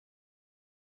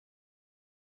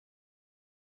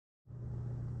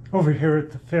Over here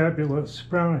at the fabulous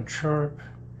Brown & Sharp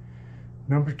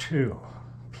number 2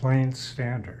 plain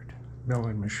standard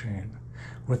milling machine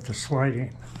with the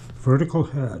sliding vertical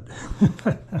head.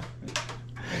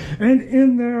 And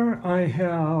in there I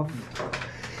have,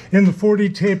 in the 40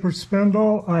 taper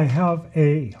spindle, I have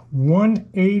a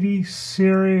 180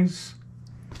 series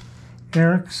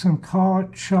Erickson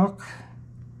collet chuck,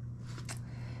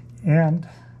 and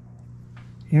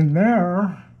in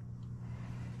there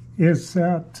is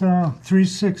that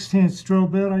 3/16 drill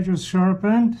bit I just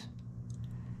sharpened,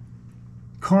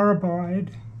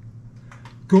 carbide,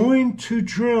 going to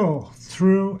drill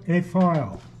through a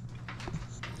file.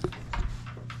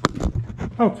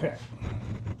 Okay,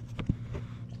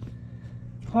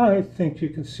 I think you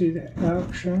can see the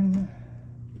action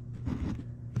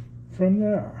from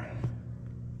there.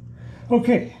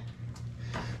 Okay,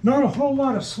 not a whole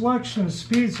lot of selection of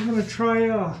speeds. I'm going to try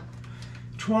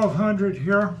 1200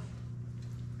 here,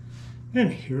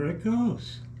 and here it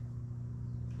goes.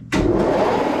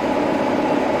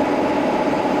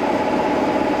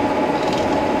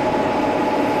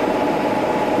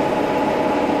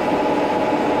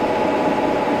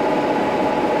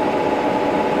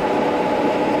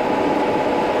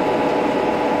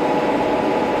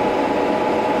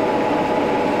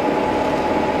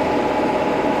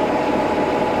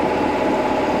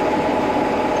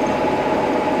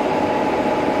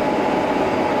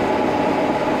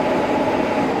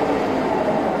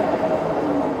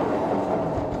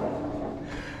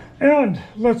 And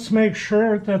let's make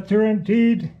sure that there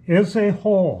indeed is a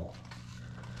hole.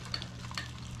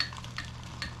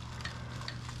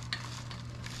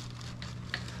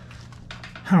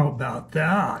 How about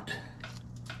that?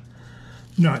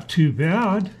 Not too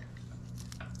bad.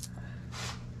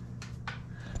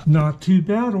 Not too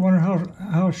bad. I wonder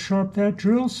how sharp that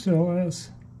drill still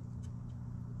is.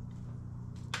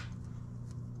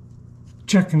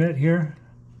 Checking it here.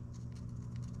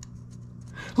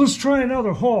 Let's try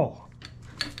another hole.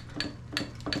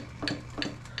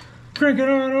 Crank it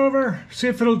on over, see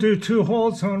if it'll do 2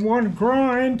 holes on one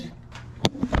grind.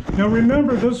 Now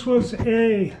remember, this was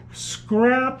a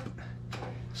scrap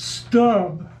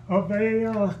stub of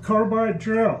a carbide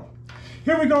drill.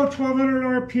 Here we go, 1200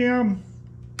 RPM.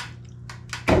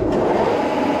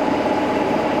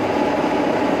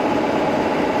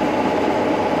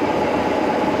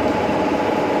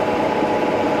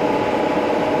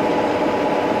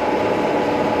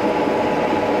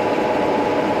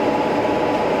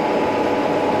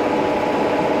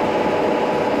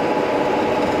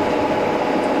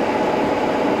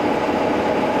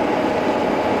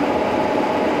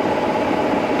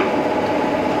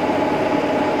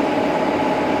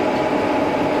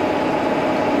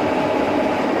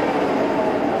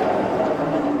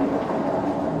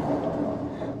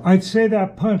 I'd say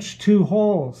that punched 2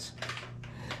 holes,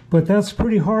 but that's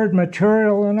pretty hard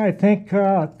material, and I think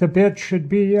the bit should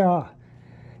be,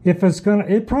 if it's gonna,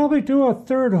 it'd probably do a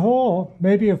 3rd hole,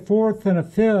 maybe a 4th and a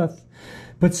 5th,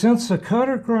 but since the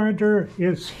cutter grinder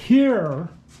is here,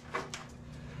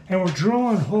 and we're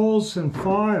drilling holes in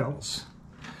files,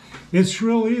 it's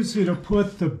real easy to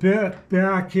put the bit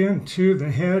back into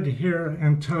the head here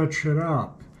and touch it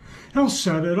up. I'll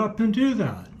set it up and do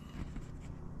that.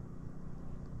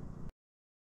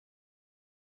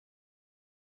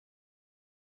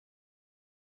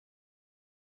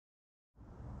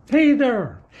 Hey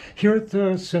there! Here at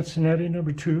the Cincinatti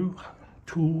number 2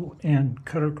 tool and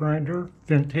cutter grinder,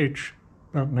 vintage,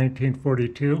 about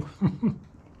 1942.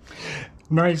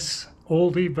 Nice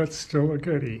oldie, but still a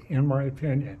goodie, in my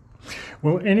opinion.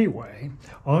 Well, anyway,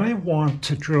 I want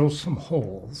to drill some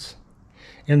holes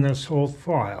in this old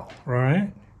file,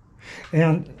 right?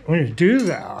 And when you do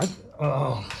that,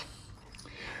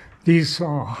 these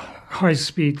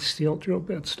high-speed steel drill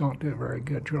bits don't do very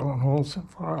good drilling holes in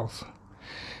files.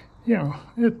 You know,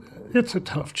 it's a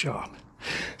tough job.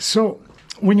 So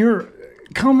when you're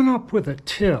coming up with a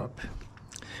tip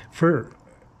for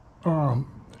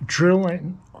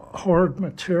drilling hard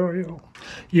material,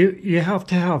 you have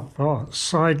to have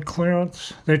side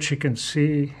clearance that you can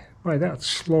see by that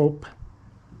slope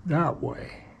that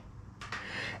way.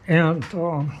 And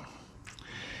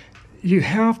you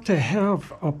have to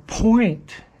have a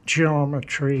point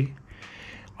geometry,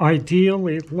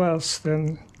 ideally less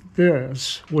than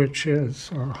this, which is,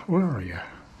 where are you?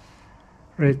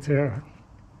 Right there.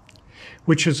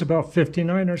 Which is about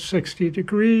 59 or 60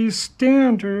 degrees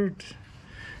standard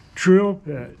drill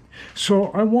bit. So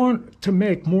I want to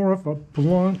make more of a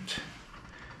blunt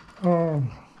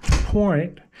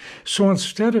point. So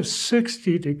instead of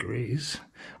 60 degrees,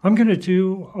 I'm going to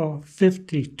do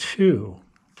 52.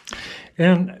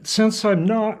 And since I'm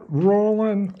not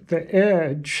rolling the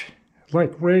edge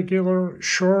like regular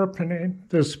sharpening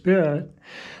this bit,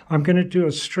 I'm going to do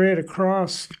a straight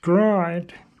across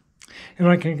grind, and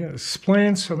I can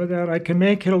explain some of that. I can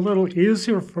make it a little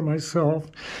easier for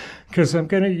myself because I'm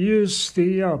going to use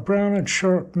the Brown &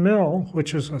 Sharp mill,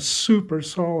 which is a super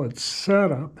solid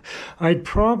setup. I'd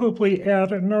probably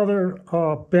add another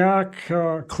back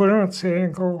clearance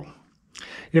angle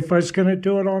if I was going to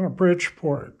do it on a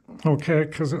Bridgeport, okay,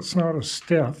 because it's not as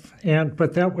stiff,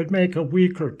 but that would make a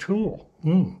weaker tool.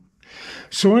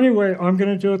 So anyway, I'm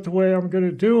going to do it the way I'm going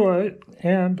to do it,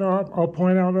 and I'll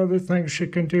point out other things you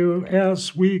can do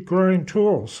as we grind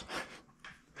tools.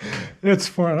 It's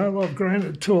fun. I love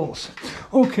grinding tools.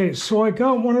 Okay, so I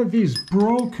got one of these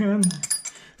broken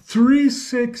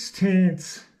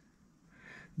 3/16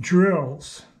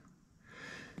 drills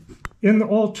in the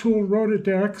All Tool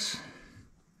Rotadex.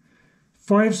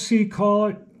 5C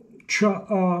collet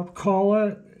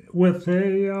with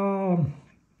a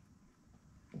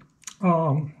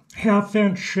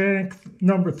 1/2-inch shank,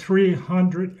 number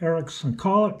 300 Erickson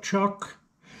collet chuck.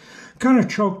 Kind of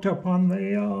choked up on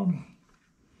the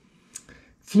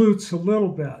flutes a little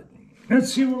bit.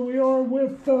 Let's see where we are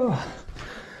with, got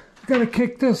to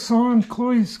kick this on.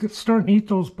 Chloe's starting to eat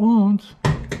those bones.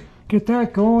 Get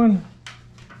that going.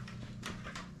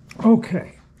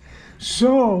 Okay,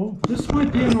 so this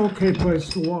might be an okay place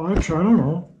to watch. I don't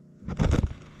know.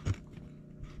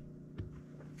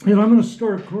 And I'm going to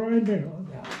start grinding on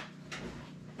that.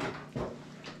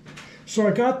 So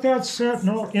I got that set, and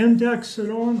I'll index it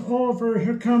on over.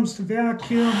 Here comes the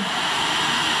vacuum.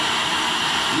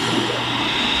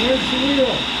 There's the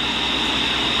wheel.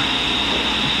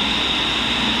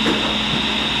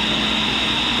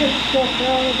 Get stuff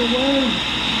out of the way.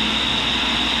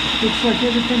 Looks like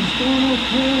everything's going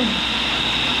okay.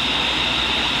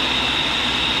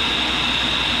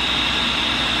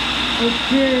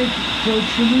 Okay, approach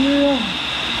the wheel.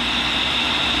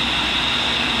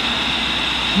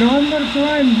 Now I'm going to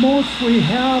grind mostly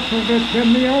half of it,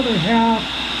 then the other half,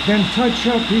 then touch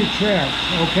up each edge,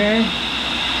 okay?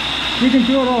 You can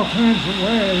do it all kinds of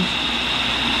ways.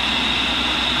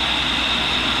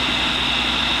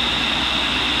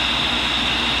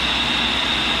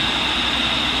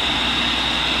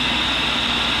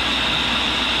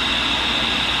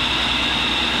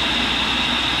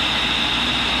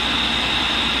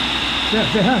 That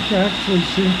back actually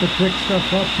seems to pick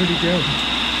stuff up pretty good.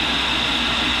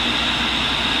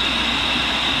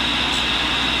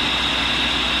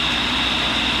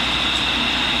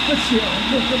 Let's see,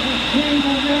 I'll look at that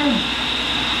cable there.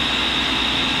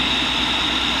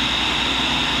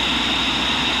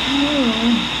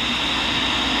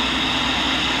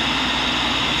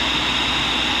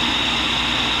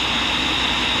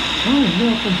 Oh,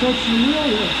 nothing touching the wheel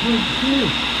yet. Let's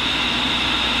see.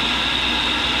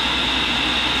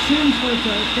 Seems like I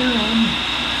can.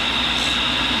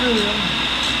 There we go.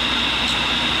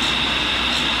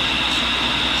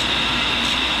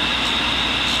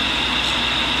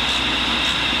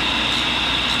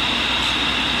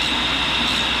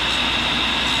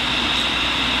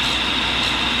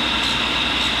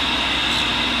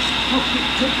 Okay,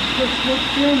 take a quick look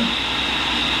in.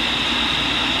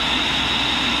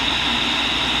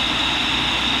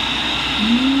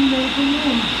 Never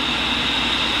know.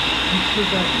 We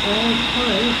got all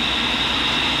tight.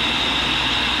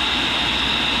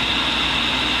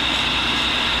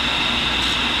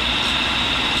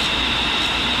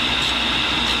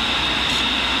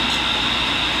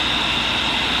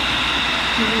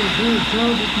 Very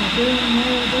proud of my bearing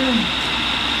all there.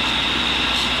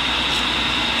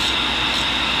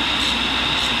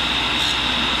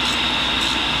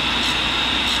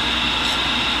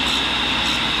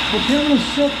 Okay, I'm going to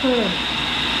set the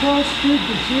cross speed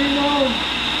to 0.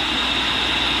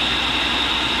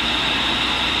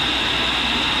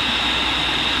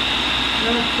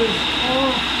 Back this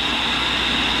off.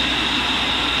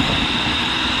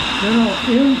 Then I'll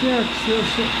index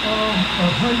this at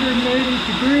 180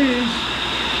 degrees.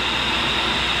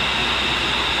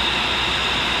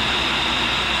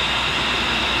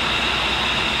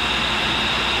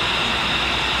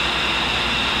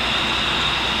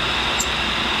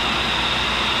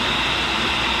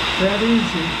 That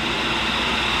easy.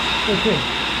 Okay.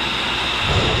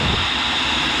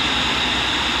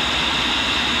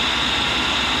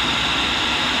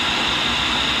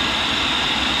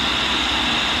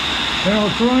 And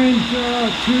I'll grind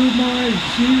to my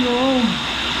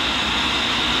 0.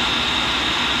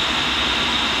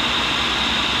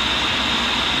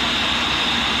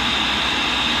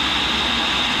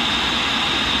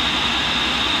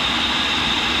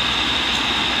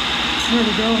 There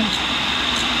we go.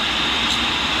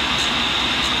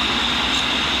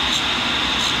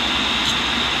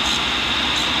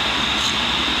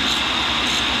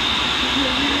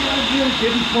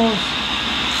 Getting close.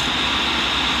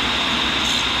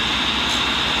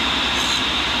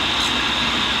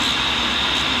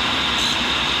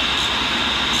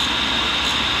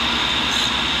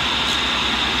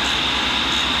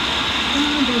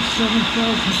 About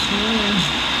 7,000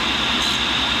 away.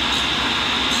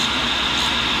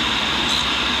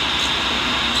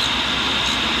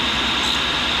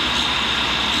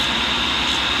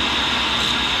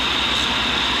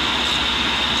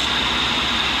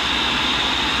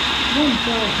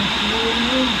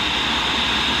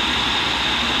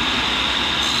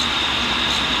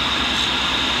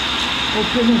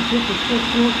 Open and take a quick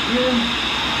look here.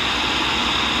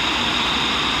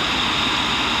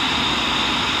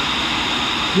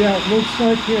 Yeah, it looks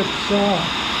like it's,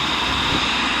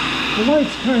 the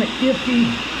light's kind of iffy.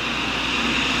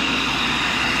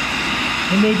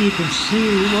 And maybe you can see,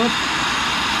 look,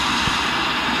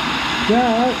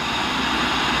 that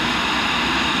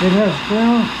it has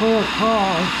brown clear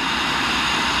cause.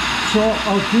 So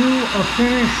I'll do a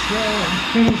finish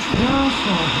pass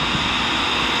on it.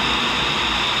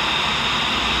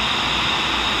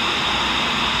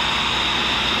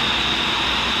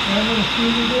 I'm going to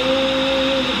feed it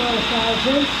in about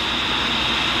 1,000.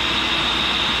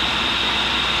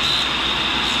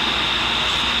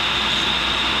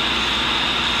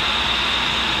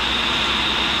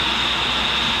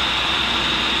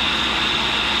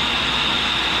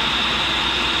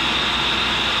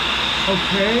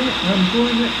 Okay, I'm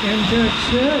going to index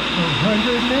it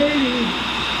 180.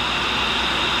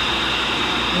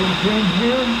 Little pin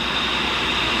here.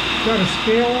 Got a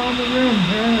scale on the rim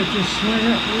here. I just swing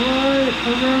it right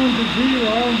around to 0.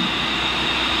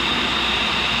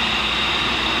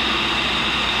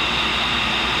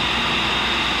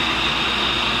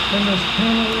 And this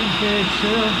panel gauge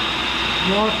here.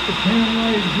 Lock the pin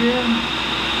right here.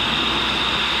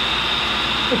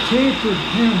 A tapered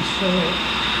pin so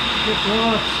it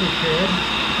locks it there.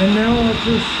 And now I'll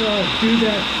just do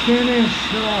that finish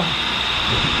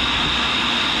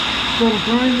little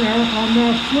grind there on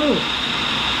that flute.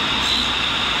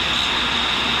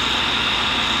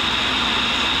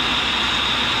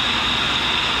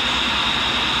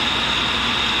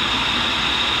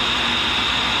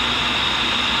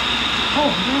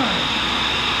 Oh, nice.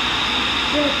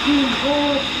 15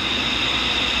 volts.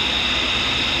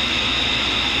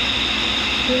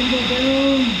 Single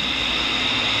down.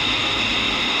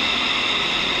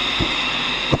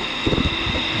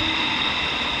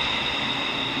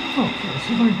 Okay, so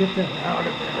I'm going to get that out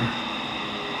of there.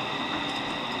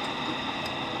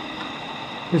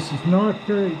 This is not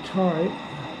very tight.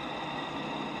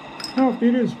 Oh,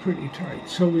 it is pretty tight.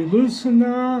 So we loosen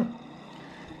that,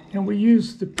 and we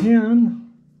use the pin.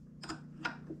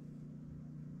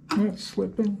 Not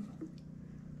slipping.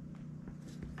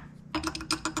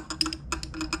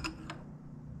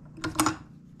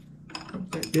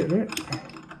 Hope that did it.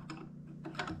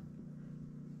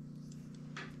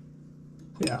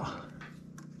 Yeah.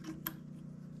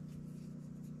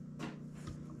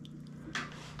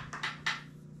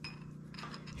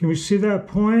 Can we see that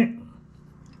point?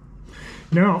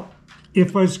 Now,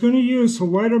 if I was going to use a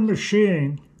lighter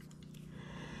machine,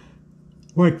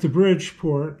 like the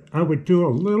Bridgeport, I would do a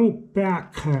little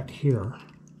back cut here.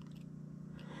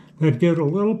 That'd get a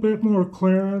little bit more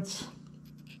clearance.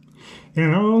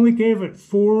 And I only gave it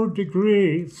 4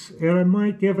 degrees, and I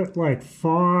might give it like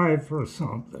 5 or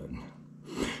something.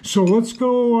 So let's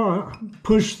go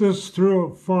push this through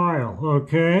a file,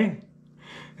 okay?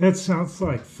 That sounds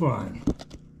like fun.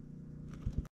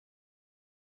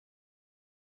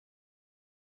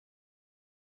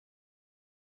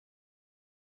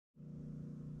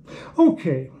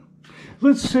 Okay,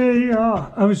 let's say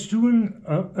I was doing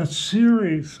a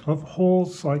series of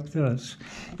holes like this.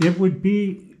 It would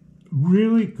be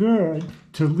really good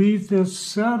to leave this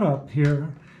setup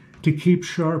here to keep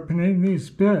sharpening these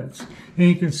bits. And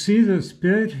you can see this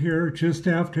bit here just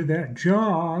after that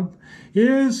job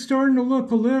is starting to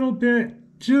look a little bit,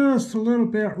 just a little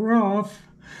bit rough.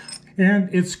 And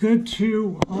it's good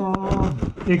to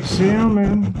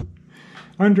examine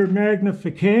under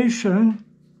magnification.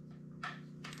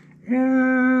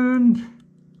 And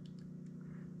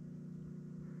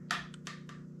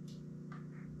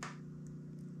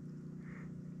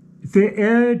the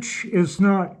edge is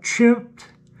not chipped,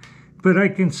 but I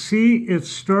can see it's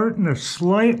starting to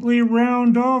slightly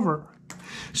round over.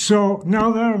 So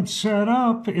now that I'm set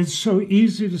up, it's so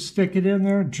easy to stick it in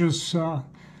there. Just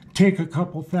take a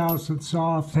couple thousandths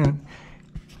off and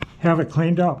have it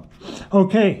cleaned up.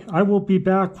 Okay, I will be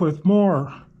back with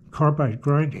more carbide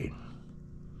grinding.